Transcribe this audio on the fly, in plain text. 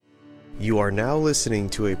You are now listening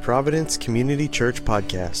to a Providence Community Church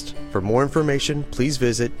podcast. For more information, please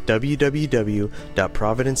visit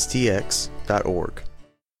www.providencetx.org.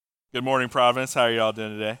 Good morning, Providence. How are y'all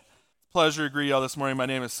doing today? Pleasure to greet y'all this morning. My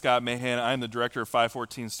name is Scott Mahan. I'm the director of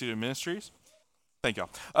 514 Student Ministries. Thank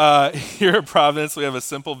y'all. Here at Providence, we have a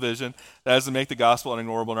simple vision that is to make the gospel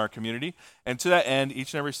unignorable in our community. And to that end,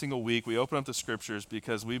 each and every single week, we open up the scriptures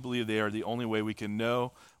because we believe they are the only way we can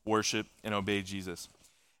know, worship, and obey Jesus.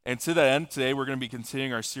 And to that end, today we're going to be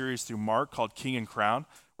continuing our series through Mark called King and Crown,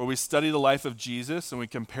 where we study the life of Jesus and we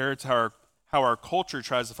compare it to how our culture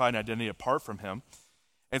tries to find identity apart from him.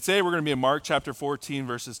 And today we're going to be in Mark chapter 14,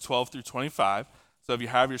 verses 12 through 25. So if you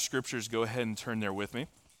have your scriptures, go ahead and turn there with me.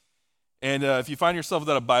 And if you find yourself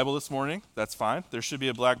without a Bible this morning, that's fine. There should be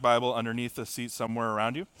a black Bible underneath the seat somewhere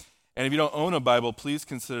around you. And if you don't own a Bible, please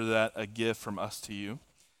consider that a gift from us to you.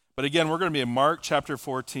 But again, we're going to be in Mark chapter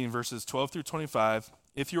 14, verses 12 through 25.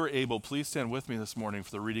 If you are able, please stand with me this morning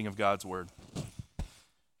for the reading of God's word.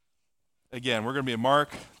 Again, we're going to be in Mark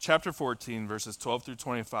chapter 14, verses 12 through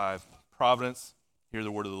 25. Providence, hear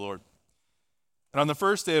the word of the Lord. And on the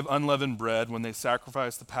first day of unleavened bread, when they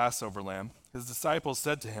sacrificed the Passover lamb, his disciples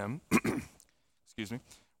said to him,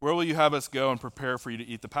 where will you have us go and prepare for you to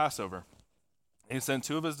eat the Passover? And he sent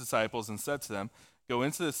two of his disciples and said to them, go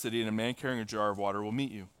into the city, and a man carrying a jar of water will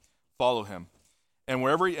meet you. Follow him. And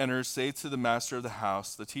wherever he enters, say to the master of the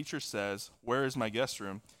house, the teacher says, where is my guest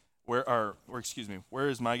room? Where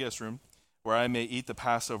is my guest room, where I may eat the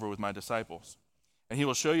Passover with my disciples? And he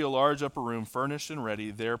will show you a large upper room, furnished and ready.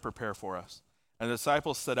 There prepare for us. And the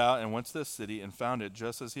disciples set out and went to the city and found it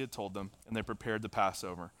just as he had told them, and they prepared the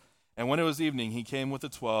Passover. And when it was evening, he came with the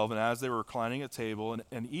 12, and as they were reclining at table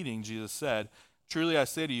and eating, Jesus said, truly I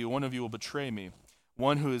say to you, one of you will betray me,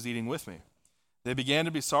 one who is eating with me. They began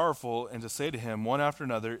to be sorrowful and to say to him one after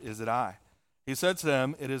another, is it I? He said to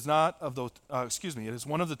them, it is one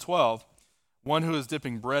of the 12, one who is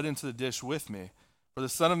dipping bread into the dish with me. For the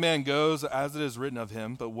Son of Man goes as it is written of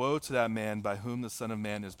him, but woe to that man by whom the Son of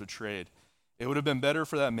Man is betrayed. It would have been better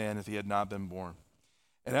for that man if he had not been born.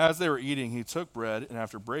 And as they were eating, he took bread, and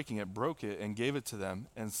after breaking it, broke it, and gave it to them,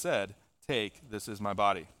 and said, take, this is my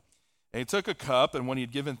body. And he took a cup, and when he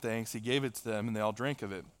had given thanks, he gave it to them, and they all drank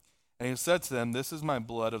of it. And he said to them, this is my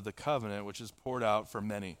blood of the covenant, which is poured out for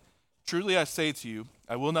many. Truly I say to you,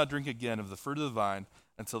 I will not drink again of the fruit of the vine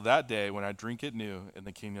until that day when I drink it new in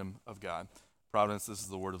the kingdom of God. Providence, this is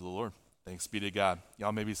the word of the Lord. Thanks be to God.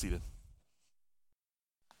 Y'all may be seated.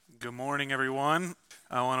 Good morning, everyone.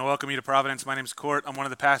 I want to welcome you to Providence. My name is Kort. I'm one of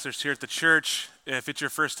the pastors here at the church. If it's your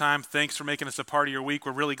first time, thanks for making us a part of your week.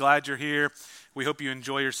 We're really glad you're here. We hope you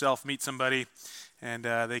enjoy yourself, meet somebody, and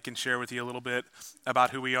they can share with you a little bit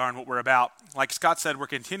about who we are and what we're about. Like Scott said, we're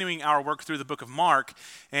continuing our work through the book of Mark,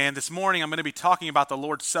 and this morning I'm going to be talking about the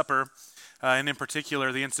Lord's Supper, and in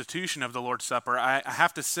particular, the institution of the Lord's Supper. I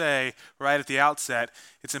have to say, right at the outset,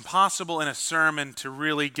 it's impossible in a sermon to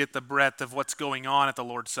really get the breadth of what's going on at the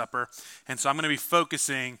Lord's Supper, and so I'm going to be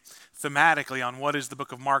focusing thematically on what is the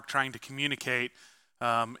book of Mark trying to communicate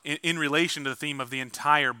in relation to the theme of the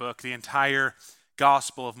entire book, the entire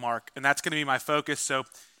Gospel of Mark, and that's going to be my focus. So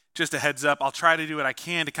just a heads up, I'll try to do what I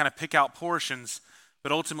can to kind of pick out portions,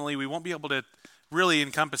 but ultimately we won't be able to really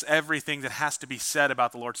encompass everything that has to be said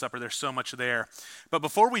about the Lord's Supper. There's so much there. But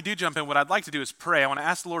before we do jump in, what I'd like to do is pray. I want to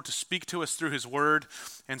ask the Lord to speak to us through his word,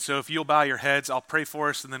 and so if you'll bow your heads, I'll pray for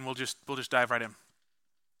us, and then we'll just dive right in.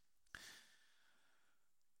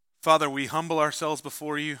 Father, we humble ourselves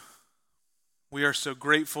before you. We are so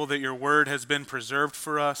grateful that your word has been preserved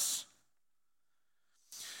for us.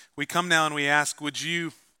 We come now and we ask, would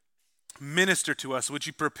you minister to us? Would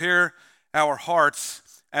you prepare our hearts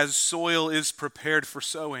as soil is prepared for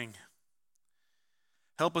sowing?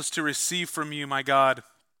 Help us to receive from you, my God,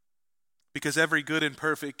 because every good and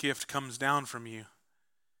perfect gift comes down from you.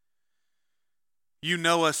 You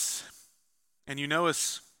know us, and you know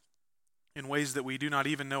us in ways that we do not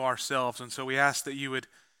even know ourselves, and so we ask that you would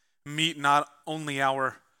meet not only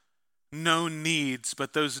our known needs,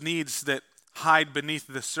 but those needs that hide beneath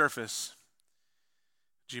the surface.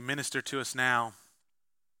 Would you minister to us now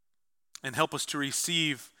and help us to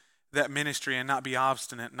receive that ministry and not be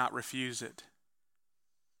obstinate, not refuse it.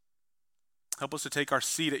 Help us to take our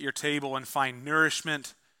seat at your table and find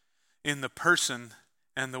nourishment in the person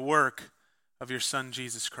and the work of your Son,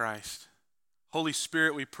 Jesus Christ. Holy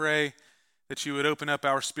Spirit, we pray that you would open up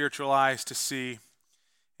our spiritual eyes to see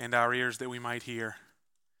and our ears that we might hear.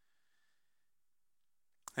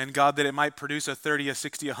 And God, that it might produce a 30, a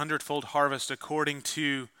 60, a 100-fold harvest according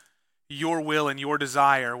to your will and your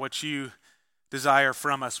desire, what you desire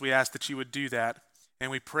from us. We ask that you would do that, and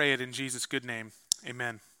we pray it in Jesus' good name.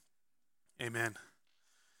 Amen. Amen.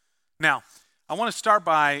 Now, I want to start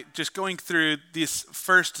by just going through this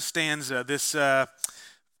first stanza, this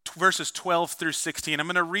verses 12 through 16. I'm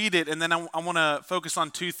going to read it, and then I want to focus on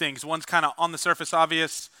two things. One's kind of on the surface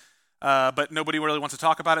obvious, but nobody really wants to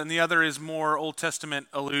talk about it, and the other is more Old Testament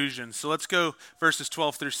allusions. So let's go verses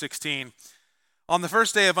 12 through 16. On the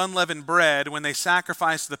first day of unleavened bread, when they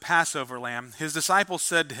sacrificed the Passover lamb, his disciples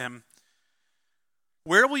said to him,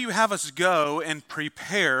 "Where will you have us go and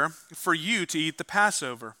prepare for you to eat the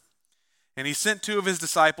Passover?" And he sent two of his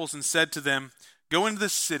disciples and said to them, "Go into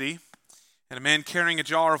this city, and a man carrying a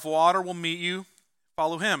jar of water will meet you.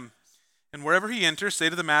 Follow him. And wherever he enters, say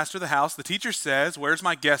to the master of the house, 'The teacher says, where's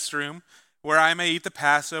my guest room, where I may eat the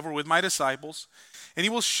Passover with my disciples?' And he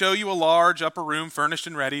will show you a large upper room furnished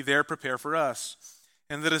and ready. There prepare for us."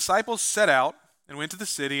 And the disciples set out and went to the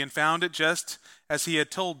city and found it just as he had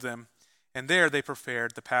told them. And there they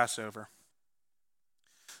prepared the Passover.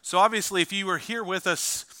 So obviously, if you were here with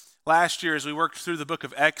us last year as we worked through the book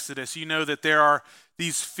of Exodus, you know that there are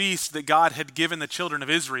these feasts that God had given the children of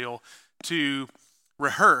Israel to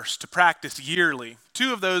rehearse, to practice yearly.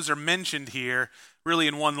 Two of those are mentioned here really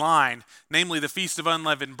in one line, namely the Feast of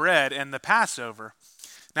Unleavened Bread and the Passover.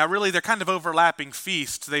 Now really they're kind of overlapping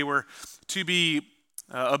feasts. They were to be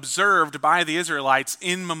observed by the Israelites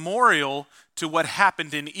in memorial to what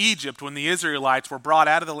happened in Egypt when the Israelites were brought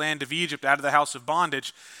out of the land of Egypt, out of the house of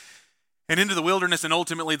bondage, and into the wilderness and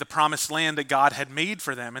ultimately the promised land that God had made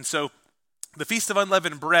for them. And so the Feast of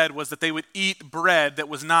Unleavened Bread was that they would eat bread that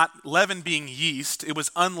was not leaven being yeast. It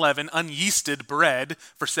was unleavened, unyeasted bread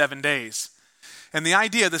for 7 days. And the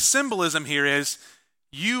idea, the symbolism here is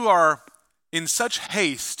you are in such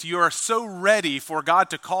haste, you are so ready for God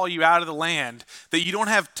to call you out of the land that you don't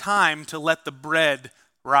have time to let the bread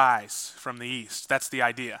rise from the yeast. That's the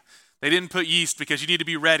idea. They didn't put yeast because you need to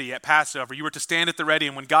be ready at Passover. You were to stand at the ready,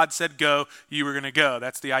 and when God said go, you were going to go.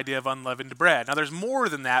 That's the idea of unleavened bread. Now, there's more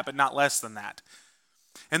than that, but not less than that.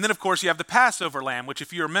 And then, of course, you have the Passover lamb, which,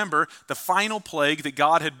 if you remember, the final plague that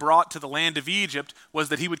God had brought to the land of Egypt was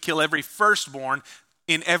that he would kill every firstborn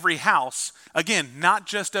in every house. Again, not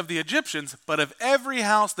just of the Egyptians, but of every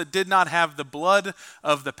house that did not have the blood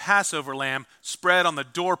of the Passover lamb spread on the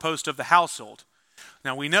doorpost of the household.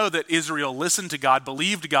 Now, we know that Israel listened to God,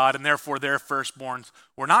 believed God, and therefore their firstborns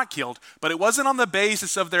were not killed. But it wasn't on the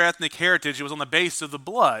basis of their ethnic heritage. It was on the basis of the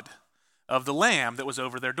blood of the lamb that was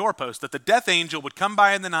over their doorpost, that the death angel would come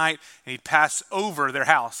by in the night and he'd pass over their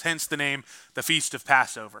house, hence the name, the Feast of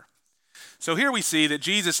Passover. So here we see that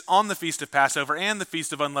Jesus on the Feast of Passover and the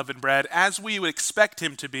Feast of Unleavened Bread, as we would expect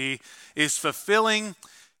him to be, is fulfilling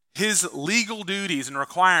his legal duties and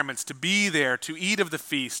requirements to be there, to eat of the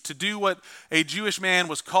feast, to do what a Jewish man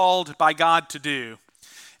was called by God to do.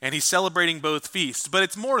 And he's celebrating both feasts. But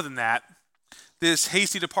it's more than that. This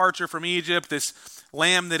hasty departure from Egypt, this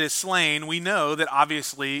lamb that is slain, we know that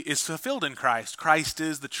obviously is fulfilled in Christ. Christ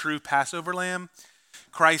is the true Passover lamb.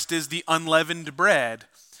 Christ is the unleavened bread.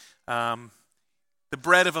 The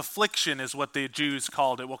bread of affliction is what the Jews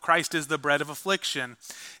called it. Well, Christ is the bread of affliction.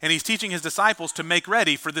 And he's teaching his disciples to make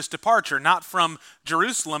ready for this departure, not from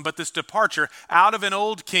Jerusalem, but this departure out of an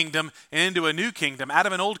old kingdom and into a new kingdom, out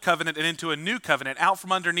of an old covenant and into a new covenant, out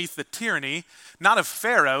from underneath the tyranny, not of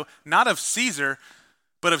Pharaoh, not of Caesar,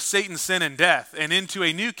 but of Satan, sin, and death, and into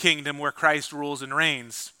a new kingdom where Christ rules and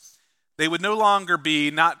reigns. They would no longer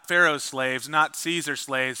be not Pharaoh's slaves, not Caesar's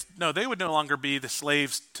slaves. No, they would no longer be the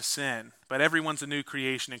slaves to sin. But everyone's a new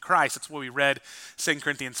creation in Christ. That's what we read 2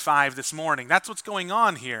 Corinthians 5 this morning. That's what's going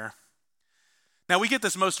on here. Now, we get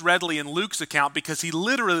this most readily in Luke's account because he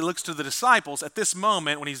literally looks to the disciples at this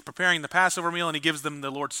moment when he's preparing the Passover meal and he gives them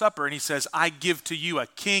the Lord's Supper and he says, "I give to you a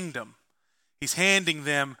kingdom." He's handing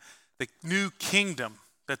them the new kingdom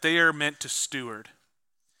that they are meant to steward.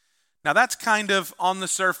 Now that's kind of on the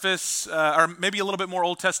surface, or maybe a little bit more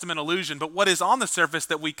Old Testament allusion, but what is on the surface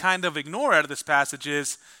that we kind of ignore out of this passage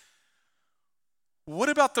is, what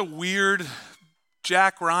about the weird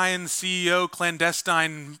Jack Ryan CEO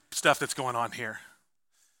clandestine stuff that's going on here?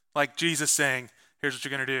 Like Jesus saying, here's what you're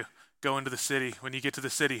going to do. Go into the city. When you get to the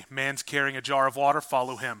city, man's carrying a jar of water,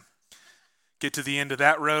 follow him. Get to the end of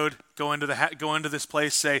that road, go into this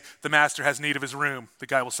place, say, the master has need of his room. The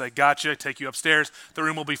guy will say, gotcha, take you upstairs. The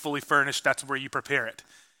room will be fully furnished. That's where you prepare it.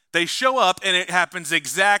 They show up and it happens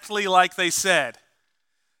exactly like they said.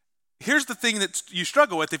 Here's the thing that you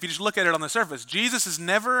struggle with if you just look at it on the surface. Jesus is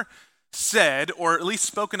never said, or at least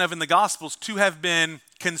spoken of in the Gospels, to have been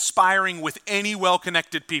conspiring with any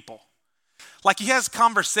well-connected people. Like he has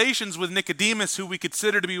conversations with Nicodemus, who we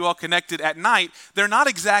consider to be well-connected at night. They're not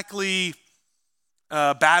exactly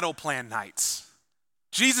battle plan nights.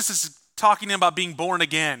 Jesus is talking to him about being born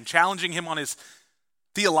again, challenging him on his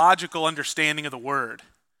theological understanding of the word.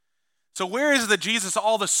 So where is it that Jesus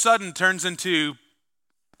all of a sudden turns into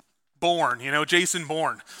Bourne, Jason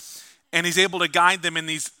Bourne? And he's able to guide them in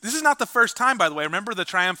these. This is not the first time, by the way. Remember the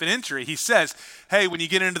triumphant entry. He says, hey, when you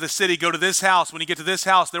get into the city, go to this house. When you get to this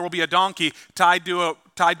house, there will be a donkey tied to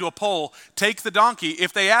a pole. Take the donkey.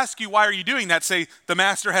 If they ask you, why are you doing that? Say, the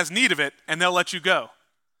master has need of it, and they'll let you go.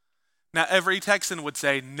 Now, every Texan would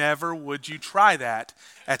say, never would you try that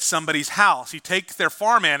at somebody's house. You take their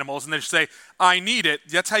farm animals, and they say, I need it.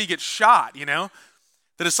 That's how you get shot, The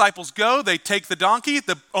disciples go, they take the donkey.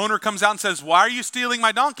 The owner comes out and says, why are you stealing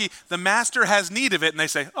my donkey? The master has need of it. And they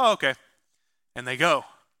say, oh, okay. And they go.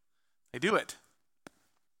 They do it.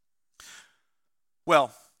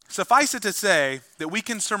 Well, suffice it to say that we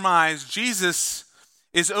can surmise Jesus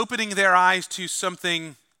is opening their eyes to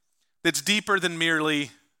something that's deeper than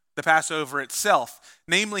merely the Passover itself,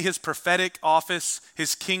 namely his prophetic office,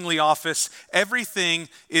 his kingly office. Everything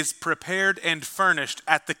is prepared and furnished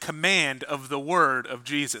at the command of the word of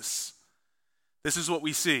Jesus. This is what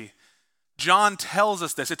we see. John tells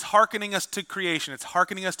us this. It's hearkening us to creation. It's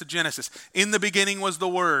hearkening us to Genesis. In the beginning was the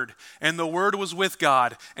Word, and the Word was with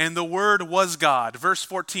God, and the Word was God. Verse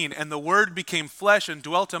 14, and the Word became flesh and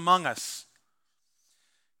dwelt among us.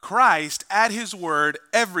 Christ, at his word,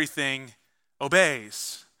 everything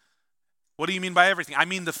obeys. What do you mean by everything? I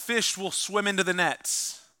mean the fish will swim into the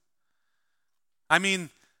nets. I mean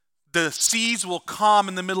the seas will calm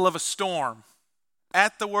in the middle of a storm.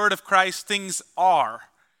 At the word of Christ, things are.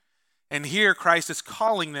 And here Christ is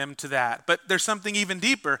calling them to that. But there's something even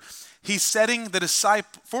deeper. He's setting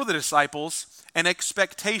for the disciples an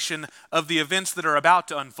expectation of the events that are about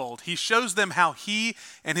to unfold. He shows them how he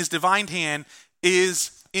and his divine hand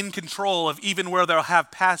is in control of even where they'll have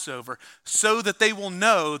Passover, so that they will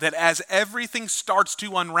know that as everything starts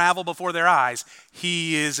to unravel before their eyes,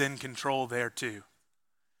 he is in control there too.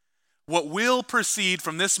 What will proceed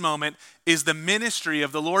from this moment is the ministry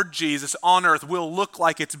of the Lord Jesus on earth will look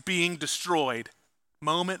like it's being destroyed,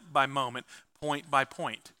 moment by moment, point by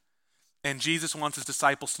point. And Jesus wants his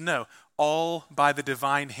disciples to know, all by the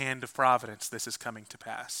divine hand of providence, this is coming to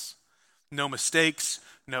pass. No mistakes,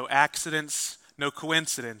 no accidents, no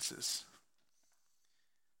coincidences.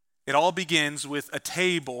 It all begins with a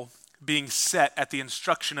table being set at the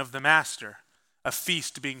instruction of the master, a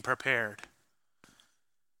feast being prepared.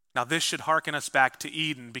 Now this should hearken us back to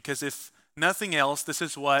Eden, because if nothing else, this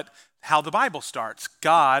is how the Bible starts.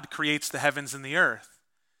 God creates the heavens and the earth.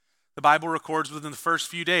 The Bible records within the first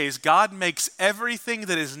few days, God makes everything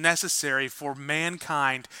that is necessary for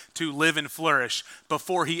mankind to live and flourish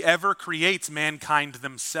before he ever creates mankind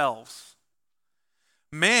themselves.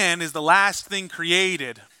 Man is the last thing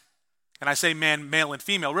created. And I say man, male and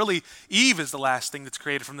female. Really, Eve is the last thing that's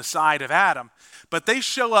created from the side of Adam. But they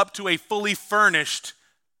show up to a fully furnished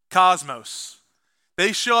cosmos.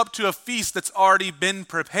 They show up to a feast that's already been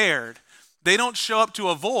prepared. They don't show up to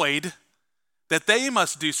a void that they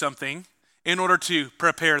must do something in order to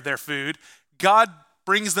prepare their food. God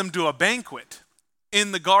brings them to a banquet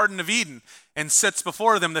in the Garden of Eden and sets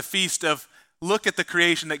before them the feast of, look at the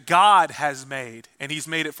creation that God has made. And he's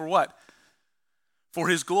made it for what? For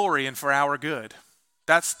his glory and for our good.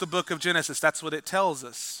 That's the book of Genesis. That's what it tells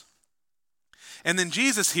us. And then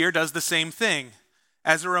Jesus here does the same thing.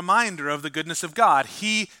 As a reminder of the goodness of God,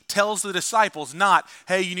 he tells the disciples not,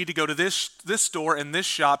 hey, you need to go to this store and this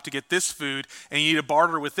shop to get this food, and you need to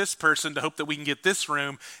barter with this person to hope that we can get this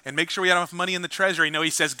room, and make sure we have enough money in the treasury. No, he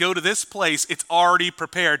says, go to this place. It's already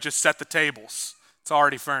prepared. Just set the tables. It's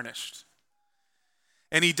already furnished.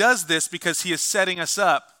 And he does this because he is setting us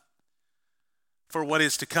up for what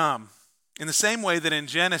is to come. In the same way that in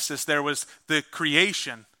Genesis there was the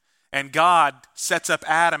creation, and God sets up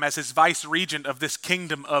Adam as his vice regent of this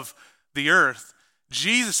kingdom of the earth,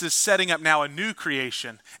 Jesus is setting up now a new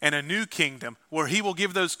creation and a new kingdom where he will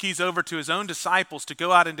give those keys over to his own disciples to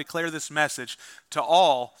go out and declare this message to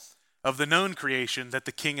all of the known creation that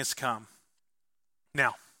the king has come.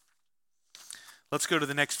 Now, let's go to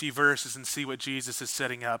the next few verses and see what Jesus is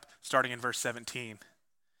setting up, starting in verse 17.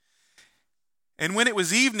 And when it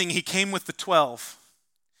was evening, he came with the 12.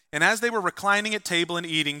 And as they were reclining at table and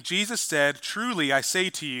eating, Jesus said, truly I say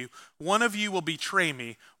to you, one of you will betray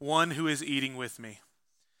me, one who is eating with me.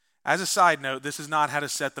 As a side note, this is not how to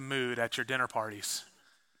set the mood at your dinner parties.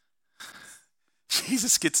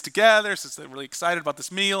 Jesus gets together, says they're really excited about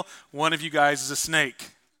this meal. One of you guys is a snake.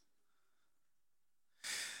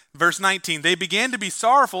 Verse 19, they began to be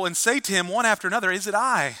sorrowful and say to him one after another, is it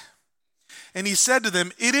I? And he said to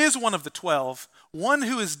them, it is one of the 12, one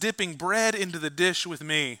who is dipping bread into the dish with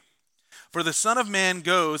me. For the Son of Man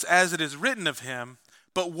goes as it is written of him,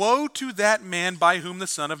 but woe to that man by whom the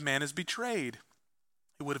Son of Man is betrayed.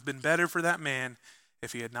 It would have been better for that man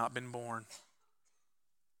if he had not been born."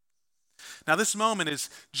 Now this moment is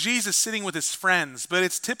Jesus sitting with his friends, but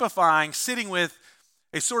it's typifying sitting with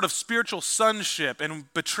a sort of spiritual sonship,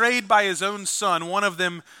 and betrayed by his own son, one of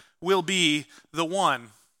them will be the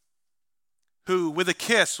one who with a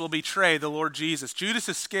kiss will betray the Lord Jesus. Judas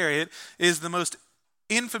Iscariot is the most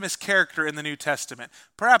infamous character in the New Testament,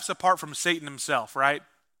 perhaps apart from Satan himself, right?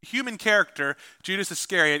 Human character, Judas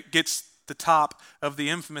Iscariot gets the top of the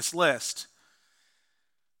infamous list.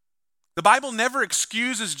 The Bible never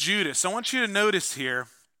excuses Judas. I want you to notice here,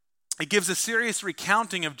 it gives a serious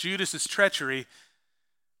recounting of Judas's treachery.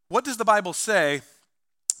 What does the Bible say?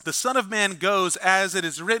 The Son of Man goes as it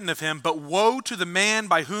is written of him, but woe to the man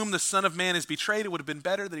by whom the Son of Man is betrayed. It would have been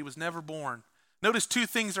better that he was never born. Notice two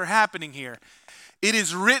things are happening here. It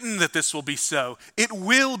is written that this will be so. It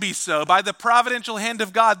will be so. By the providential hand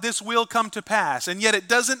of God, this will come to pass. And yet it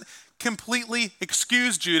doesn't completely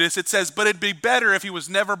excuse Judas. It says, but it'd be better if he was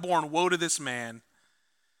never born. Woe to this man.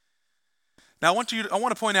 Now I want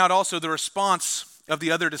to point out also the response of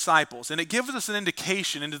the other disciples, and it gives us an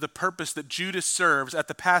indication into the purpose that Judas serves at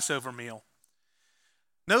the Passover meal.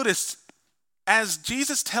 Notice, as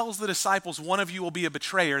Jesus tells the disciples, one of you will be a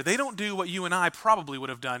betrayer, they don't do what you and I probably would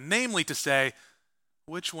have done, namely to say,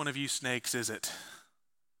 which one of you snakes is it?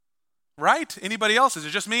 Right? Anybody else? Is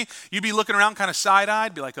it just me? You'd be looking around kind of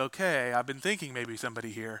side-eyed, be like, okay, I've been thinking maybe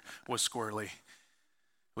somebody here was squirrely.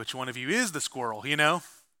 Which one of you is the squirrel, you know?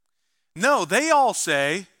 No, they all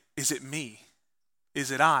say, is it me? Is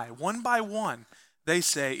it I? One by one, they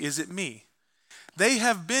say, is it me? They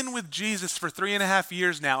have been with Jesus for 3.5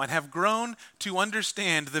 years now and have grown to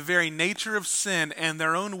understand the very nature of sin and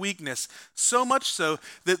their own weakness, so much so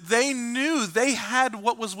that they knew they had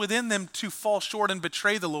what was within them to fall short and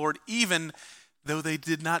betray the Lord, even though they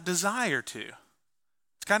did not desire to.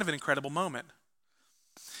 It's kind of an incredible moment.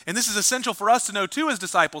 And this is essential for us to know too as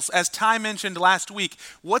disciples. As Ty mentioned last week,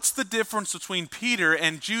 what's the difference between Peter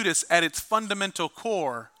and Judas at its fundamental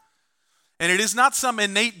core? And it is not some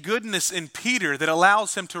innate goodness in Peter that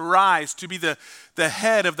allows him to rise to be the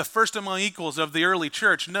head of the first among equals of the early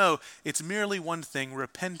church. No, it's merely one thing,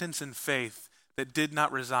 repentance and faith that did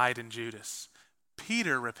not reside in Judas.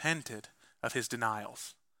 Peter repented of his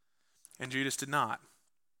denials, and Judas did not.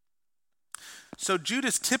 So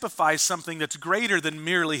Judas typifies something that's greater than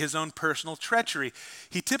merely his own personal treachery.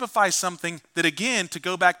 He typifies something that, again, to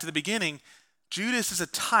go back to the beginning, Judas is a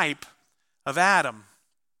type of Adam.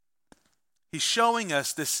 He's showing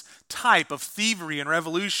us this type of thievery and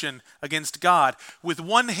revolution against God. With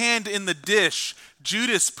one hand in the dish,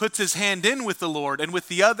 Judas puts his hand in with the Lord, and with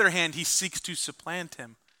the other hand, he seeks to supplant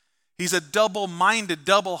him. He's a double-minded,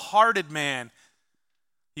 double-hearted man.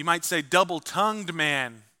 You might say double-tongued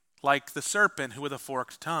man, like the serpent who with a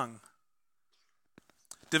forked tongue.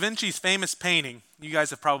 Da Vinci's famous painting, you guys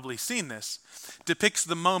have probably seen this, depicts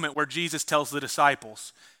the moment where Jesus tells the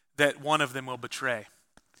disciples that one of them will betray.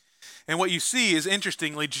 And what you see is,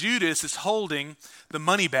 interestingly, Judas is holding the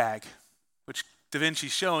money bag, which Da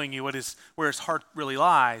Vinci's showing you where his heart really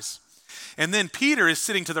lies. And then Peter is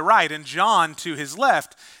sitting to the right and John to his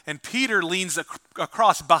left. And Peter leans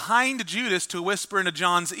across behind Judas to whisper into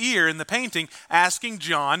John's ear in the painting, asking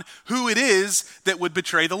John who it is that would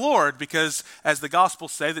betray the Lord. Because as the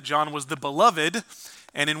Gospels say, that John was the beloved.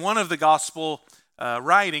 And in one of the Gospel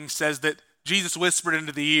writings says that Jesus whispered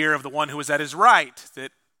into the ear of the one who was at his right,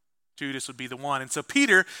 that Judas would be the one. And so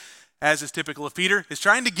Peter, as is typical of Peter, is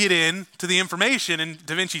trying to get in to the information in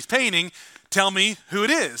Da Vinci's painting, tell me who it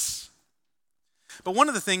is. But one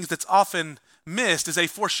of the things that's often missed is a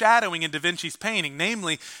foreshadowing in Da Vinci's painting,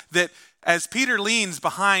 namely that as Peter leans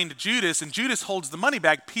behind Judas and Judas holds the money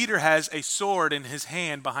bag, Peter has a sword in his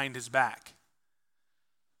hand behind his back.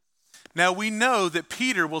 Now we know that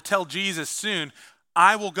Peter will tell Jesus soon,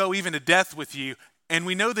 I will go even to death with you. And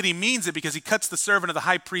we know that he means it because he cuts the servant of the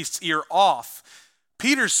high priest's ear off.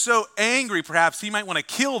 Peter's so angry, perhaps, he might want to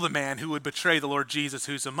kill the man who would betray the Lord Jesus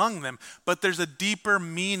who's among them. But there's a deeper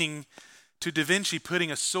meaning to Da Vinci putting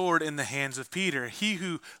a sword in the hands of Peter. He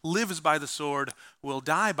who lives by the sword will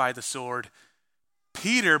die by the sword.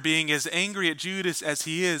 Peter, being as angry at Judas as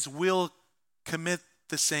he is, will commit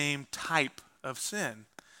the same type of sin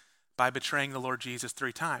by betraying the Lord Jesus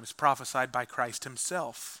 3 times, prophesied by Christ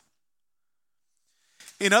himself.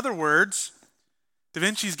 In other words, Da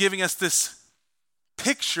Vinci's giving us this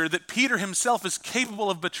picture that Peter himself is capable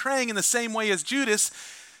of betraying in the same way as Judas,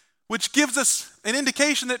 which gives us an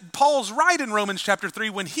indication that Paul's right in Romans chapter 3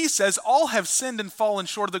 when he says, all have sinned and fallen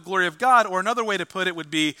short of the glory of God, or another way to put it would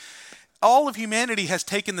be, all of humanity has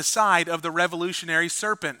taken the side of the revolutionary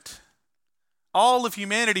serpent. All of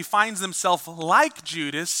humanity finds themselves like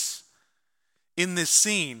Judas in this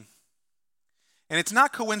scene. And it's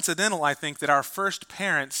not coincidental, I think, that our first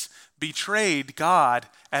parents betrayed God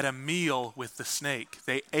at a meal with the snake.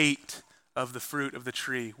 They ate of the fruit of the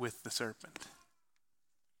tree with the serpent.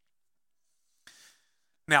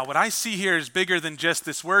 Now, what I see here is bigger than just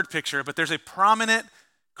this word picture, but there's a prominent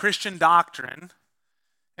Christian doctrine,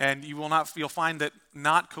 and you'll find that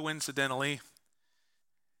not coincidentally,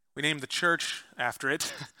 we named the church after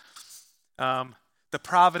it. The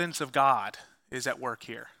providence of God is at work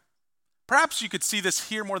here. Perhaps you could see this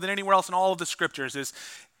here more than anywhere else in all of the scriptures is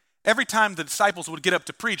every time the disciples would get up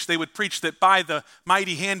to preach, they would preach that by the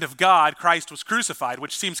mighty hand of God, Christ was crucified,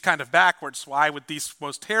 which seems kind of backwards. Why would this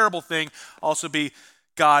most terrible thing also be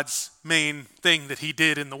God's main thing that he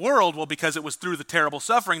did in the world? Well, because it was through the terrible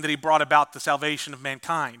suffering that he brought about the salvation of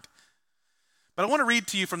mankind. But I want to read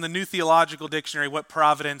to you from the New Theological Dictionary what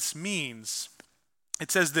providence means. It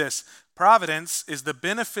says this: providence is the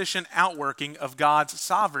beneficent outworking of God's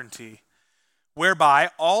sovereignty, whereby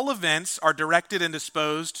all events are directed and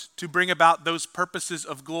disposed to bring about those purposes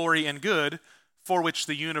of glory and good for which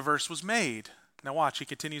the universe was made. Now watch, he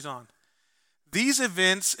continues on. These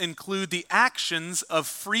events include the actions of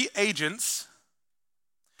free agents,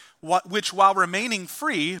 which while remaining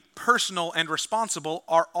free, personal, and responsible,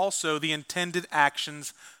 are also the intended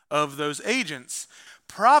actions of those agents.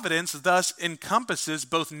 Providence thus encompasses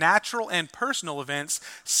both natural and personal events,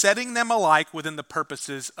 setting them alike within the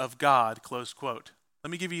purposes of God, close quote.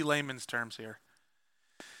 Let me give you layman's terms here.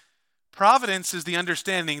 Providence is the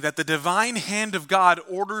understanding that the divine hand of God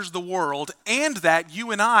orders the world and that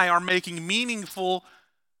you and I are making meaningful,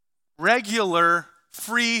 regular,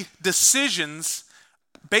 free decisions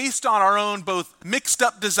based on our own both mixed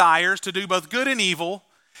up desires to do both good and evil,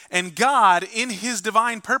 and God, in his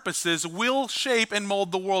divine purposes, will shape and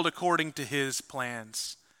mold the world according to his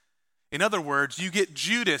plans. In other words, you get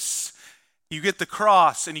Judas, you get the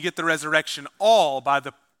cross, and you get the resurrection all by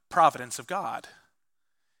the providence of God.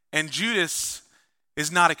 And Judas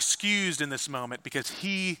is not excused in this moment because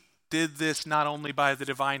he did this not only by the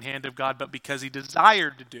divine hand of God, but because he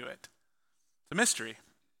desired to do it. It's a mystery.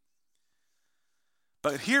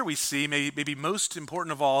 But here we see, maybe most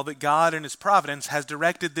important of all, that God in his providence has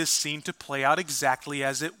directed this scene to play out exactly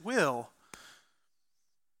as it will.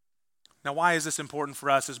 Now, why is this important for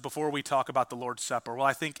us? Is before we talk about the Lord's Supper. Well,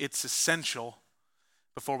 I think it's essential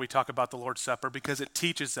before we talk about the Lord's Supper because it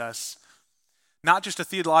teaches us not just a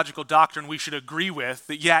theological doctrine we should agree with,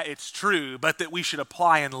 that yeah, it's true, but that we should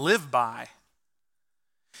apply and live by.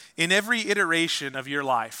 In every iteration of your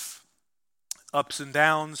life, ups and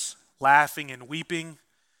downs, laughing and weeping,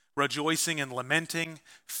 rejoicing and lamenting,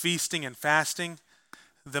 feasting and fasting,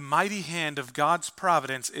 the mighty hand of God's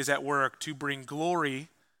providence is at work to bring glory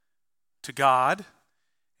to God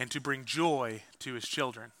and to bring joy to his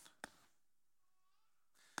children.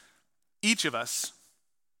 Each of us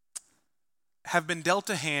have been dealt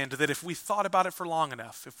a hand that if we thought about it for long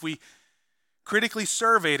enough, if we critically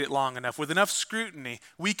surveyed it long enough with enough scrutiny,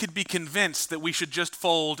 we could be convinced that we should just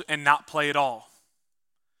fold and not play at all.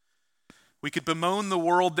 We could bemoan the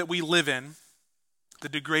world that we live in, the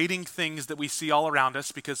degrading things that we see all around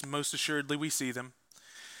us, because most assuredly we see them.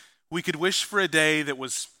 We could wish for a day that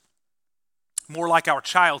was more like our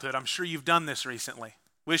childhood. I'm sure you've done this recently.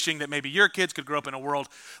 Wishing that maybe your kids could grow up in a world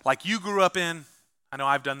like you grew up in. I know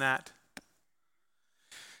I've done that.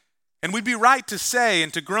 And we'd be right to say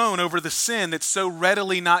and to groan over the sin that's so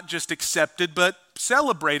readily not just accepted, but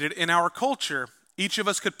celebrated in our culture. Each of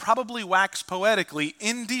us could probably wax poetically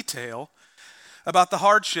in detail about the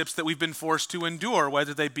hardships that we've been forced to endure,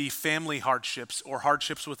 whether they be family hardships or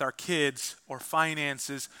hardships with our kids or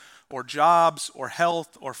finances or jobs or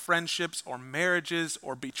health or friendships or marriages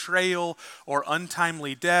or betrayal or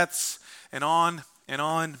untimely deaths, and on and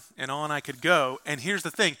on and on I could go. And here's the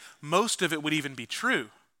thing, most of it would even be true.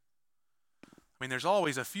 I mean, there's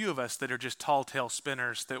always a few of us that are just tall tale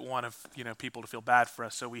spinners that want people to feel bad for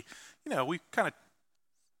us. So we kind of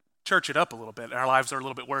church it up a little bit. Our lives are a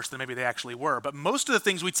little bit worse than maybe they actually were. But most of the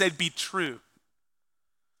things we'd say be true.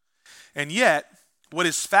 And yet, what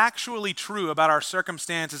is factually true about our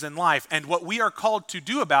circumstances in life and what we are called to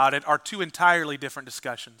do about it are two entirely different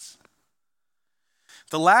discussions.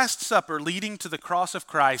 The Last Supper leading to the cross of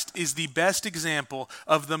Christ is the best example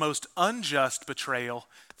of the most unjust betrayal,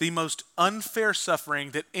 the most unfair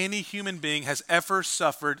suffering that any human being has ever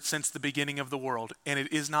suffered since the beginning of the world, and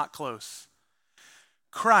it is not close.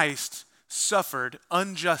 Christ suffered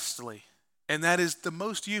unjustly, and that is the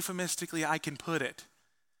most euphemistically I can put it.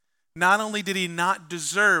 Not only did he not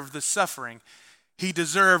deserve the suffering, he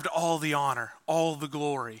deserved all the honor, all the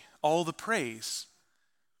glory, all the praise.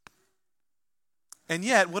 And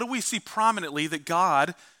yet, what do we see prominently? That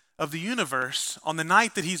God of the universe, on the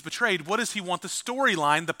night that he's betrayed, what does he want the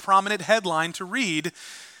storyline, the prominent headline to read?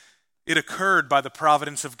 It occurred by the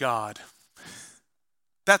providence of God.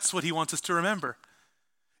 That's what he wants us to remember.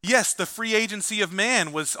 Yes, the free agency of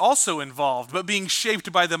man was also involved, but being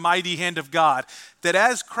shaped by the mighty hand of God. That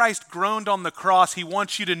as Christ groaned on the cross, he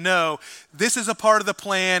wants you to know this is a part of the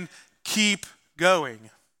plan. Keep going.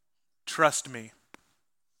 Trust me.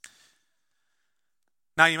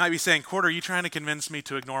 Now you might be saying, Kort, are you trying to convince me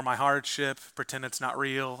to ignore my hardship, pretend it's not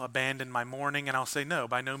real, abandon my mourning? And I'll say, no,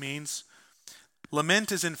 by no means.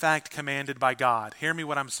 Lament is in fact commanded by God. Hear me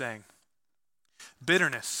what I'm saying.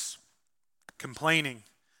 Bitterness, complaining,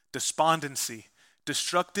 despondency,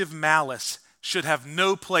 destructive malice should have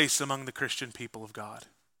no place among the Christian people of God.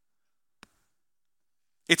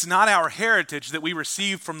 It's not our heritage that we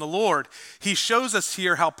receive from the Lord. He shows us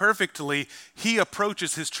here how perfectly he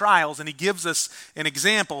approaches his trials, and he gives us an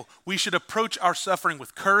example. We should approach our suffering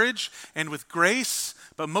with courage and with grace,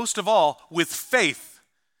 but most of all, with faith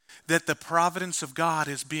that the providence of God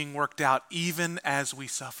is being worked out even as we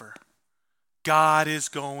suffer. God is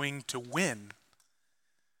going to win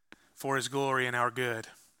for his glory and our good.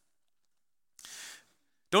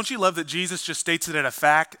 Don't you love that Jesus just states it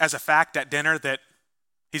as a fact at dinner that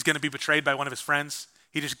he's going to be betrayed by one of his friends?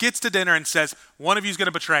 He just gets to dinner and says, one of you is going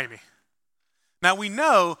to betray me. Now we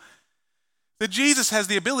know that Jesus has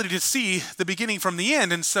the ability to see the beginning from the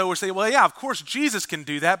end, and so we're saying, well, yeah, of course Jesus can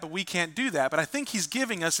do that, but we can't do that. But I think he's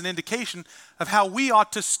giving us an indication of how we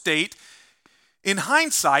ought to state in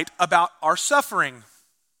hindsight about our suffering.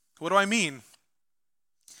 What do I mean?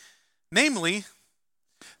 Namely,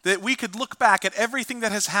 that we could look back at everything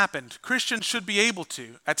that has happened. Christians should be able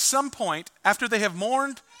to, at some point, after they have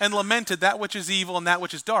mourned and lamented that which is evil and that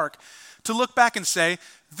which is dark, to look back and say,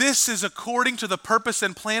 this is according to the purpose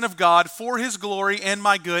and plan of God for his glory and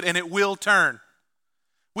my good, and it will turn.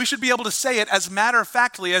 We should be able to say it as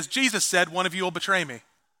matter-of-factly as Jesus said, one of you will betray me.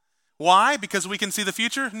 Why? Because we can see the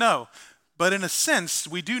future? No. But in a sense,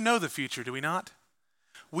 we do know the future, do we not?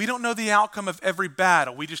 We don't know the outcome of every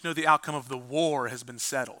battle. We just know the outcome of the war has been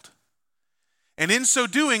settled. And in so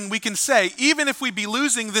doing, we can say, even if we be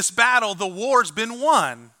losing this battle, the war's been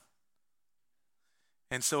won.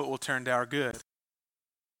 And so it will turn to our good.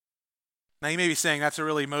 Now you may be saying that's a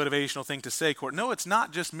really motivational thing to say, Kort. No, it's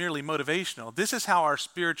not just merely motivational. This is how our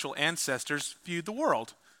spiritual ancestors viewed the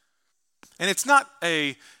world. And it's not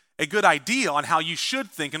a good idea on how you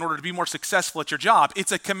should think in order to be more successful at your job.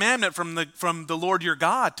 It's a commandment from the Lord your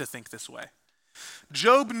God to think this way.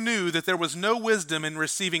 Job knew that there was no wisdom in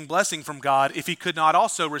receiving blessing from God if he could not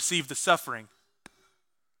also receive the suffering.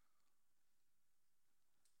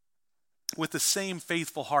 With the same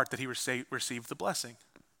faithful heart that he received the blessing.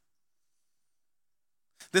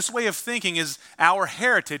 This way of thinking is our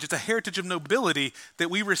heritage. It's a heritage of nobility that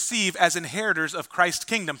we receive as inheritors of Christ's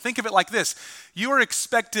kingdom. Think of it like this. You are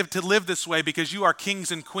expected to live this way because you are kings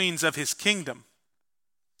and queens of his kingdom.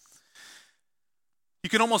 You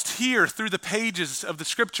can almost hear through the pages of the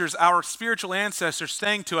scriptures our spiritual ancestors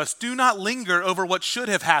saying to us, do not linger over what should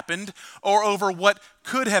have happened or over what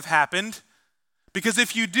could have happened, because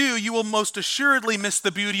if you do, you will most assuredly miss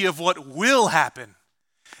the beauty of what will happen.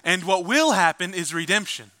 And what will happen is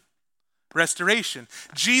redemption, restoration.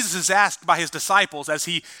 Jesus is asked by his disciples as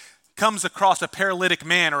he comes across a paralytic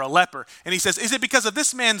man or a leper, and he says, is it because of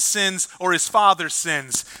this man's sins or his father's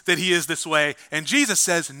sins that he is this way? And Jesus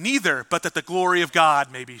says, neither, but that the glory of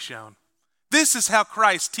God may be shown. This is how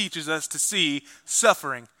Christ teaches us to see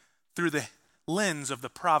suffering through the lens of the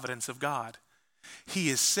providence of God. He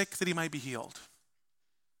is sick that he might be healed.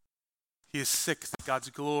 He is sick that God's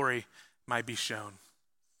glory might be shown.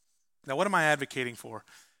 Now, what am I advocating for?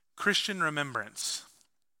 Christian remembrance.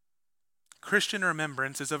 Christian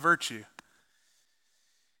remembrance is a virtue.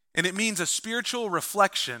 And it means a spiritual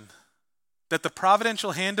reflection that the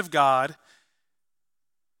providential hand of God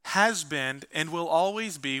has been and will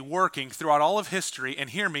always be working throughout all of history, and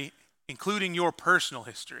hear me, including your personal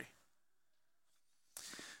history.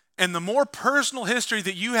 And the more personal history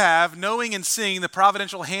that you have, knowing and seeing the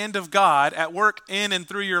providential hand of God at work in and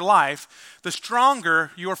through your life, the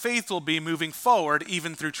stronger your faith will be moving forward,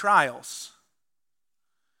 even through trials.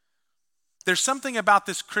 There's something about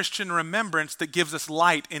this Christian remembrance that gives us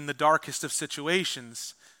light in the darkest of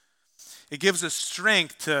situations. It gives us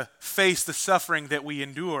strength to face the suffering that we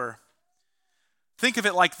endure. Think of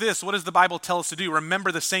it like this. What does the Bible tell us to do?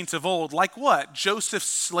 Remember the saints of old. Like what? Joseph's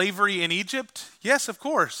slavery in Egypt? Yes, of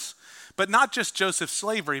course. But not just Joseph's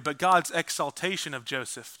slavery, but God's exaltation of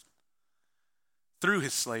Joseph through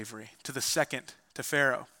his slavery to the second, to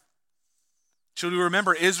Pharaoh. Should we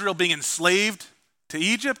remember Israel being enslaved to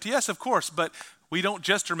Egypt? Yes, of course, but we don't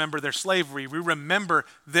just remember their slavery. We remember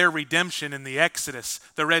their redemption in the Exodus,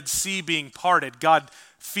 the Red Sea being parted, God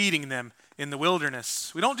feeding them in the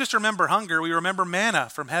wilderness. We don't just remember hunger, we remember manna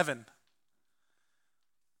from heaven.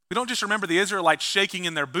 We don't just remember the Israelites shaking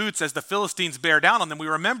in their boots as the Philistines bear down on them. We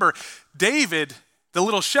remember David, the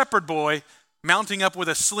little shepherd boy, mounting up with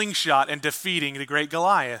a slingshot and defeating the great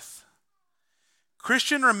Goliath.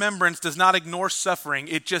 Christian remembrance does not ignore suffering,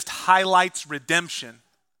 it just highlights redemption.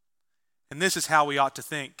 And this is how we ought to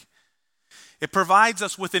think. It provides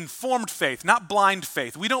us with informed faith, not blind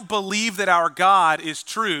faith. We don't believe that our God is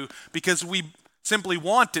true because we simply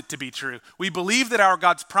want it to be true. We believe that our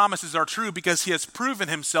God's promises are true because he has proven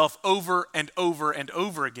himself over and over and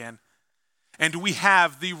over again. And we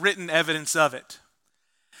have the written evidence of it.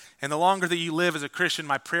 And the longer that you live as a Christian,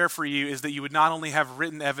 my prayer for you is that you would not only have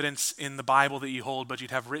written evidence in the Bible that you hold, but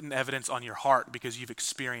you'd have written evidence on your heart because you've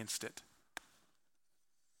experienced it.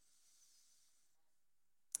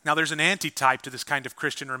 Now, there's an antitype to this kind of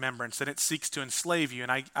Christian remembrance, and it seeks to enslave you.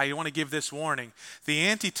 And I want to give this warning. The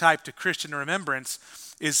antitype to Christian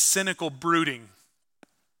remembrance is cynical brooding.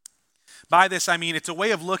 By this, I mean it's a way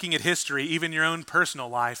of looking at history, even your own personal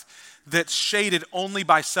life, that's shaded only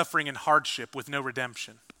by suffering and hardship with no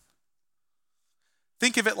redemption.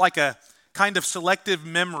 Think of it like a kind of selective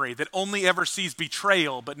memory that only ever sees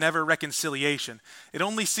betrayal but never reconciliation. It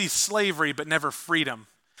only sees slavery but never freedom.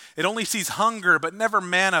 It only sees hunger but never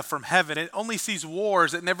manna from heaven. It only sees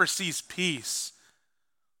wars, it never sees peace.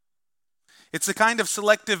 It's a kind of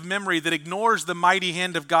selective memory that ignores the mighty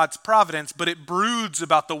hand of God's providence, but it broods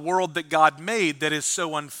about the world that God made that is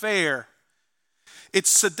so unfair. It's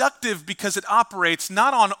seductive because it operates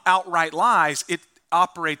not on outright lies, it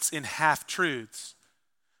operates in half-truths.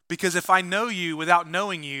 Because if I know you without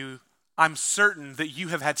knowing you, I'm certain that you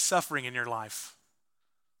have had suffering in your life,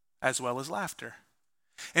 as well as laughter.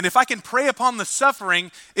 And if I can prey upon the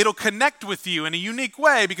suffering, it'll connect with you in a unique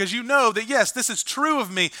way because you know that, yes, this is true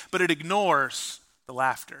of me, but it ignores the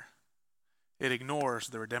laughter. It ignores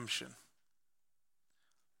the redemption.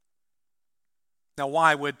 Now,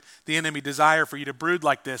 why would the enemy desire for you to brood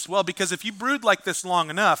like this? Well, because if you brood like this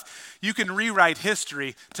long enough, you can rewrite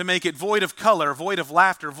history to make it void of color, void of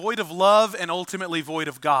laughter, void of love, and ultimately void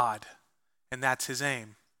of God. And that's his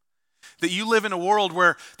aim. That you live in a world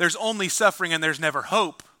where there's only suffering and there's never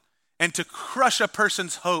hope. And to crush a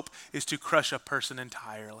person's hope is to crush a person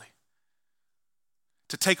entirely.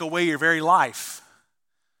 To take away your very life.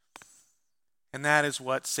 And that is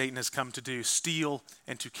what Satan has come to do, steal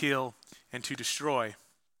and to kill and to destroy.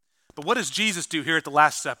 But what does Jesus do here at the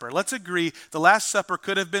Last Supper? Let's agree the Last Supper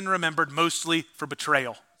could have been remembered mostly for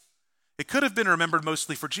betrayal. It could have been remembered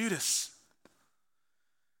mostly for Judas.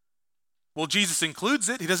 Well, Jesus includes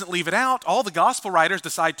it. He doesn't leave it out. All the gospel writers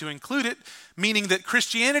decide to include it, meaning that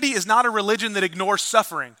Christianity is not a religion that ignores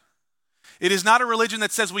suffering. It is not a religion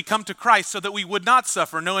that says we come to Christ so that we would not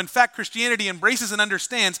suffer. No, in fact, Christianity embraces and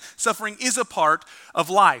understands suffering is a part of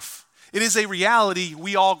life. It is a reality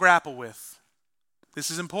we all grapple with. This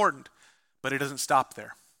is important, but it doesn't stop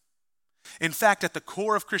there. In fact, at the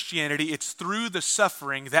core of Christianity, it's through the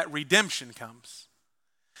suffering that redemption comes.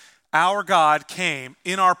 Our God came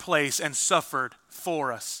in our place and suffered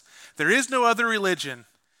for us. There is no other religion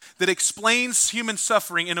that explains human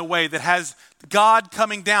suffering in a way that has God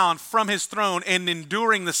coming down from his throne and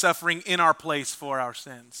enduring the suffering in our place for our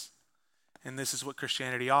sins. And this is what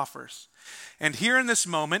Christianity offers. And here in this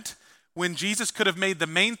moment, when Jesus could have made the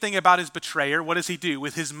main thing about his betrayer, what does he do?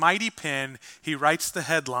 With his mighty pen, he writes the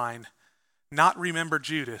headline, not remember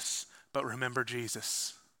Judas, but remember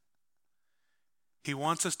Jesus. He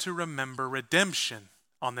wants us to remember redemption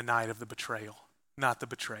on the night of the betrayal, not the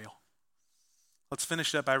betrayal. Let's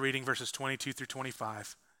finish up by reading verses 22 through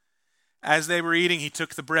 25. As they were eating, he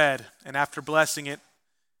took the bread, and after blessing it,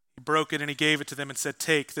 he broke it and he gave it to them and said,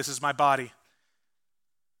 "Take, this is my body."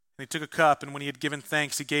 And he took a cup, and when he had given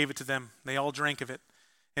thanks, he gave it to them. They all drank of it.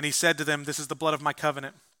 And he said to them, "This is the blood of my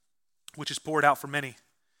covenant, which is poured out for many.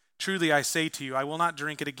 Truly I say to you, I will not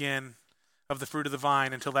drink it again of the fruit of the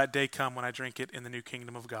vine until that day come when I drink it in the new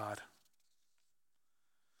kingdom of God."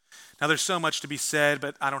 Now there's so much to be said,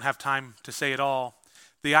 but I don't have time to say it all.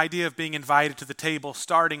 The idea of being invited to the table,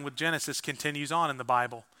 starting with Genesis, continues on in the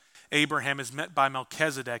Bible. Abraham is met by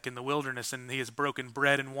Melchizedek in the wilderness, and he has broken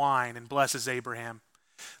bread and wine and blesses Abraham.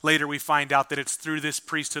 Later we find out that it's through this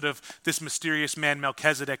priesthood of this mysterious man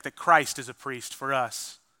Melchizedek that Christ is a priest for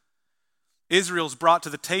us. Israel's brought to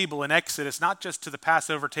the table in Exodus, not just to the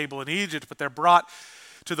Passover table in Egypt, but they're brought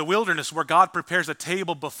to the wilderness where God prepares a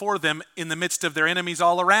table before them in the midst of their enemies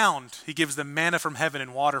all around. He gives them manna from heaven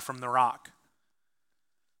and water from the rock.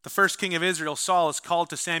 The first king of Israel, Saul, is called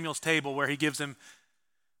to Samuel's table where he gives him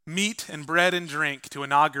meat and bread and drink to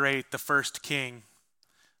inaugurate the first king.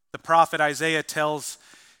 The prophet Isaiah tells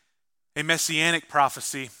a messianic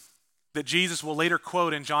prophecy that Jesus will later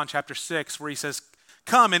quote in John chapter 6, where he says,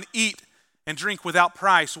 "Come and eat and drink without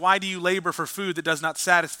price. Why do you labor for food that does not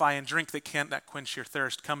satisfy and drink that cannot quench your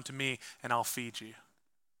thirst? Come to me and I'll feed you."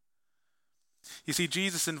 You see,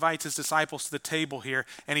 Jesus invites his disciples to the table here,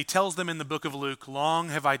 and he tells them in the book of Luke, "Long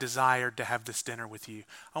have I desired to have this dinner with you."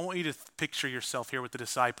 I want you to picture yourself here with the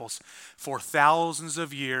disciples. For thousands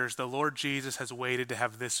of years, the Lord Jesus has waited to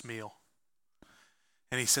have this meal.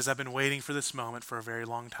 And he says, "I've been waiting for this moment for a very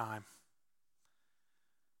long time."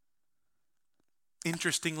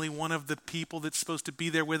 Interestingly, one of the people that's supposed to be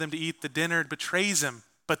there with him to eat the dinner betrays him.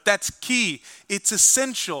 But that's key. It's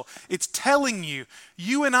essential. It's telling you,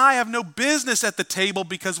 you and I have no business at the table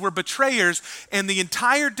because we're betrayers, and the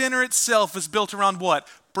entire dinner itself is built around what?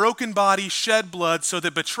 Broken bodies, shed blood, so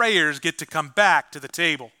that betrayers get to come back to the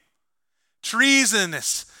table.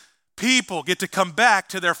 Treasonous people get to come back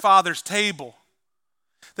to their Father's table.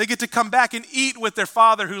 They get to come back and eat with their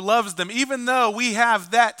Father who loves them, even though we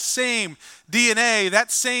have that same DNA, that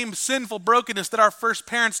same sinful brokenness that our first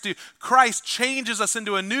parents do. Christ changes us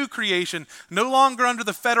into a new creation, no longer under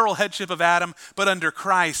the federal headship of Adam, but under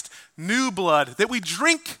Christ. New blood, that we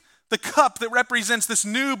drink the cup that represents this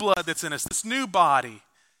new blood that's in us, this new body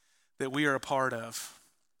that we are a part of.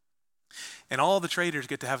 And all the traitors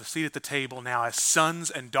get to have a seat at the table now as sons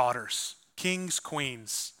and daughters, kings,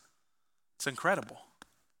 queens. It's incredible.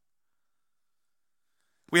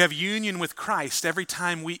 We have union with Christ every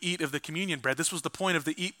time we eat of the communion bread. This was the point of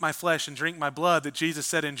the eat my flesh and drink my blood that Jesus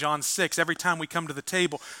said in John 6. Every time we come to the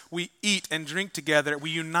table, we eat and drink together. We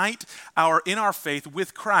unite in our faith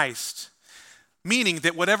with Christ, meaning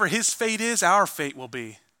that whatever his fate is, our fate will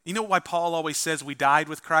be. You know why Paul always says we died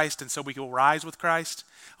with Christ and so we will rise with Christ?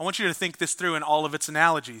 I want you to think this through in all of its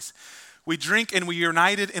analogies. We drink and we are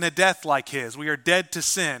united in a death like his. We are dead to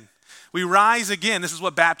sin. We rise again. This is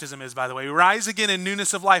what baptism is, by the way. We rise again in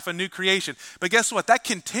newness of life, a new creation. But guess what? That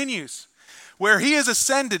continues. Where he is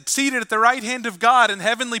ascended, seated at the right hand of God in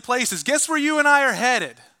heavenly places. Guess where you and I are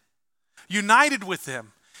headed? United with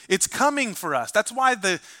him. It's coming for us. That's why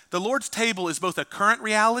the Lord's table is both a current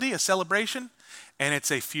reality, a celebration, and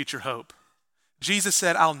it's a future hope. Jesus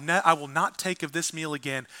said, I will not take of this meal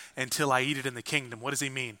again until I eat it in the kingdom. What does he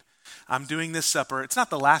mean? I'm doing this supper. It's not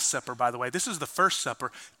the last supper, by the way. This is the first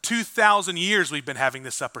supper. 2,000 years we've been having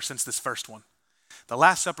this supper since this first one. The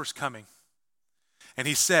last supper's coming. And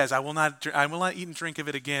he says, I will not eat and drink of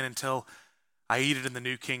it again until I eat it in the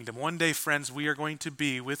new kingdom. One day, friends, we are going to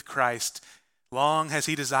be with Christ. Long has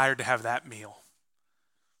he desired to have that meal.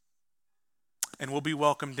 And we'll be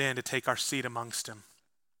welcomed in to take our seat amongst him.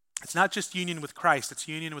 It's not just union with Christ, it's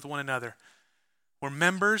union with one another. We're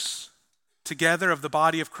members together of the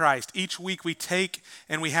body of Christ. Each week we take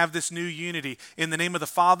and we have this new unity in the name of the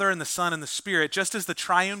Father and the Son and the Spirit. Just as the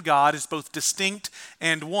triune God is both distinct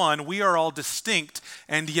and one, we are all distinct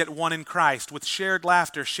and yet one in Christ, with shared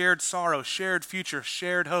laughter, shared sorrow, shared future,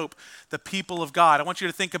 shared hope, the people of God. I want you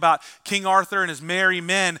to think about King Arthur and his merry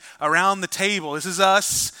men around the table. This is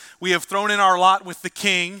us. We have thrown in our lot with the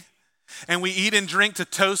king, and we eat and drink to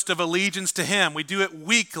toast of allegiance to him. We do it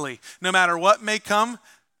weekly. No matter what may come,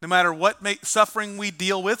 no matter what suffering we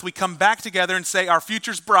deal with, we come back together and say, our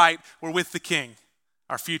future's bright, we're with the King.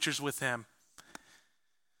 Our future's with him.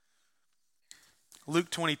 Luke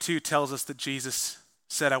 22 tells us that Jesus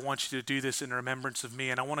said, I want you to do this in remembrance of me.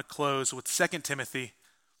 And I want to close with 2 Timothy.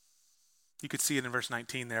 You could see it in verse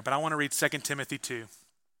 19 there, but I want to read 2 Timothy 2.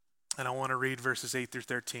 And I want to read verses 8 through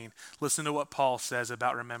 13. Listen to what Paul says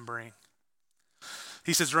about remembering.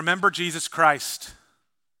 He says, remember Jesus Christ.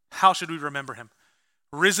 How should we remember him?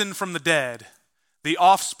 Risen from the dead, the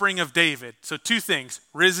offspring of David. So two things,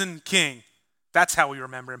 risen king. That's how we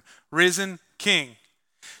remember him. Risen king.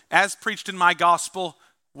 As preached in my gospel,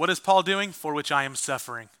 what is Paul doing? For which I am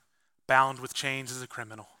suffering, bound with chains as a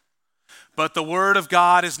criminal. But the word of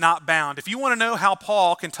God is not bound. If you want to know how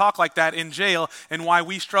Paul can talk like that in jail and why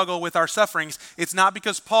we struggle with our sufferings, it's not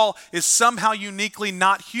because Paul is somehow uniquely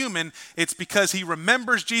not human. It's because he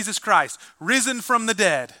remembers Jesus Christ, risen from the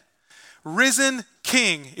dead. Risen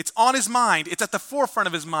king. It's on his mind. It's at the forefront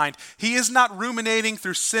of his mind. He is not ruminating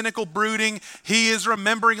through cynical brooding. He is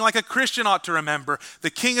remembering like a Christian ought to remember.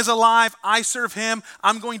 The king is alive. I serve him.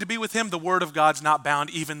 I'm going to be with him. The word of God's not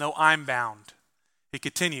bound, even though I'm bound. He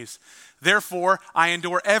continues, therefore, I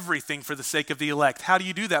endure everything for the sake of the elect. How do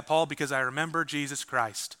you do that, Paul? Because I remember Jesus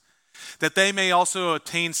Christ, that they may also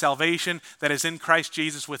attain salvation that is in Christ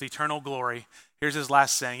Jesus with eternal glory. Here's his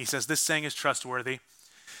last saying. He says, this saying is trustworthy.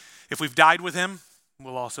 If we've died with him,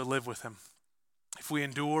 we'll also live with him. If we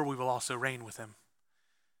endure, we will also reign with him.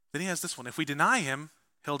 Then he has this one. If we deny him,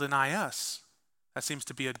 he'll deny us. That seems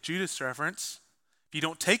to be a Judas reference. If you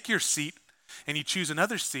don't take your seat and you choose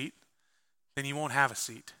another seat, then you won't have a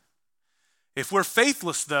seat. If we're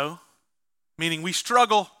faithless, though, meaning we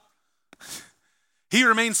struggle, he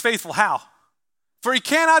remains faithful. How? For he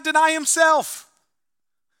cannot deny himself.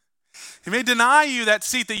 He may deny you that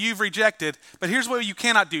seat that you've rejected, but here's what you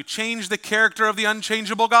cannot do. Change the character of the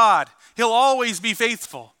unchangeable God. He'll always be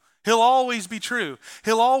faithful. He'll always be true.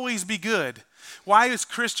 He'll always be good. Why does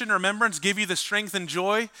Christian remembrance give you the strength and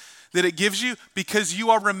joy that it gives you? Because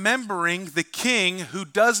you are remembering the King who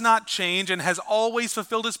does not change and has always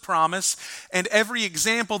fulfilled his promise, and every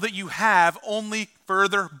example that you have only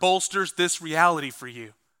further bolsters this reality for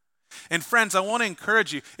you. And friends, I want to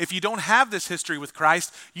encourage you, if you don't have this history with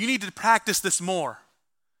Christ, you need to practice this more.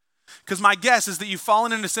 Because my guess is that you've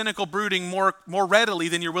fallen into cynical brooding more readily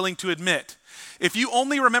than you're willing to admit. If you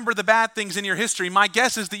only remember the bad things in your history, my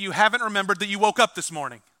guess is that you haven't remembered that you woke up this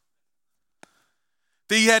morning,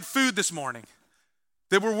 that you had food this morning,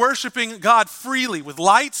 that we're worshiping God freely with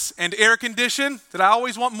lights and air condition that I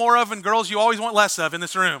always want more of, and girls you always want less of in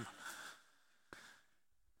this room.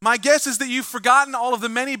 My guess is that you've forgotten all of the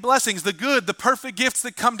many blessings, the good, the perfect gifts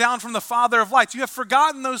that come down from the Father of lights. You have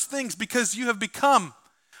forgotten those things because you have become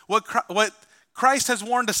what Christ has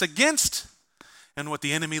warned us against and what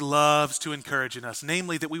the enemy loves to encourage in us,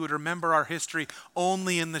 namely that we would remember our history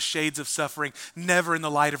only in the shades of suffering, never in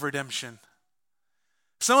the light of redemption.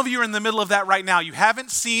 Some of you are in the middle of that right now. You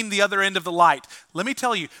haven't seen the other end of the light. Let me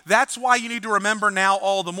tell you, that's why you need to remember now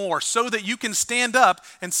all the more, so that you can stand up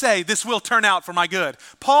and say, this will turn out for my good.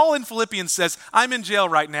 Paul in Philippians says, I'm in jail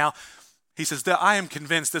right now. He says, I am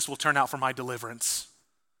convinced this will turn out for my deliverance.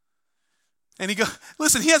 And he goes,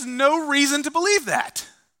 listen, he has no reason to believe that.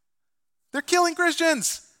 They're killing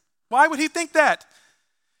Christians. Why would he think that?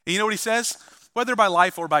 And you know what he says? Whether by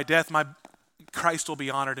life or by death, Christ will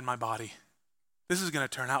be honored in my body. This is going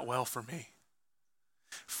to turn out well for me.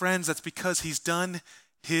 Friends, that's because he's done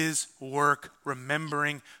his work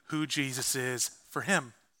remembering who Jesus is for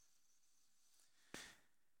him.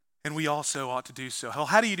 And we also ought to do so. Well,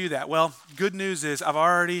 how do you do that? Well, good news is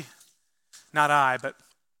but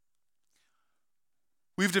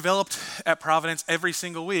we've developed at Providence every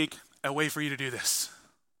single week a way for you to do this.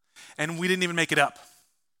 And we didn't even make it up.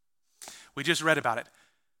 We just read about it.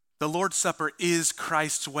 The Lord's Supper is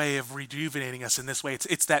Christ's way of rejuvenating us in this way.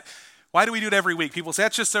 It's that, why do we do it every week? People say,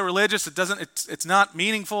 that's just so religious. It's not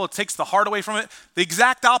meaningful. It takes the heart away from it. The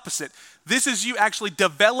exact opposite. This is you actually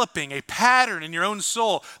developing a pattern in your own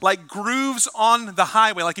soul, like grooves on the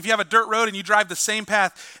highway. Like if you have a dirt road and you drive the same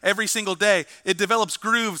path every single day, it develops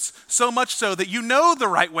grooves so much so that you know the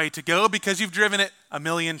right way to go because you've driven it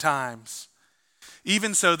 1,000,000 times.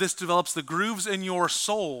 Even so, this develops the grooves in your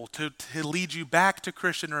soul to lead you back to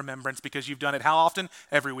Christian remembrance because you've done it how often?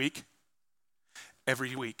 Every week.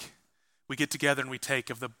 Every week. We get together and we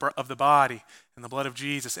take of the body and the blood of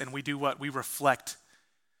Jesus, and we do what? We reflect.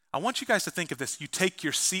 I want you guys to think of this. You take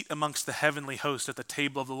your seat amongst the heavenly host at the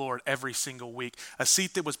table of the Lord every single week, a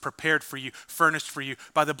seat that was prepared for you, furnished for you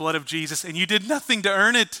by the blood of Jesus, and you did nothing to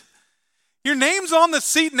earn it. Your name's on the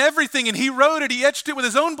seat and everything, and he wrote it. He etched it with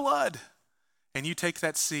his own blood. And you take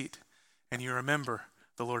that seat and you remember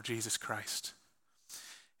the Lord Jesus Christ.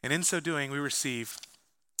 And in so doing, we receive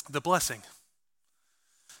the blessing.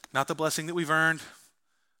 Not the blessing that we've earned,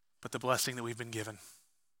 but the blessing that we've been given.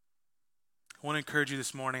 I want to encourage you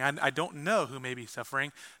this morning. I don't know who may be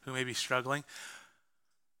suffering, who may be struggling,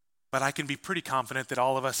 but I can be pretty confident that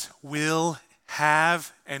all of us will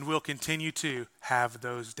have and will continue to have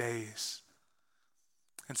those days.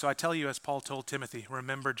 And so I tell you, as Paul told Timothy,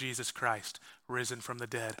 remember Jesus Christ, risen from the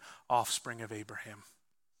dead, offspring of Abraham.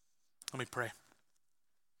 Let me pray.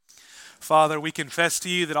 Father, we confess to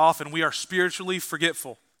you that often we are spiritually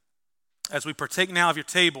forgetful. As we partake now of your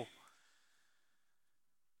table,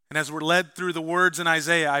 and as we're led through the words in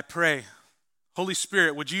Isaiah, I pray, Holy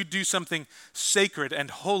Spirit, would you do something sacred and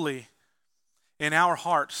holy in our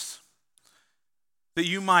hearts, that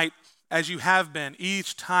you might, as you have been,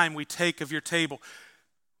 each time we take of your table,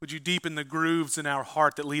 would you deepen the grooves in our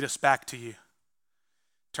heart that lead us back to you?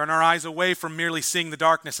 Turn our eyes away from merely seeing the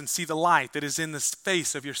darkness and see the light that is in the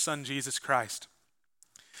face of your Son, Jesus Christ.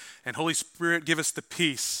 And Holy Spirit, give us the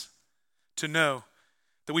peace to know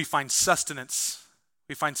that we find sustenance,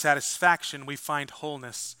 we find satisfaction, we find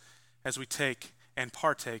wholeness as we take and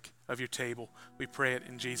partake of your table. We pray it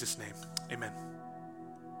in Jesus' name. Amen.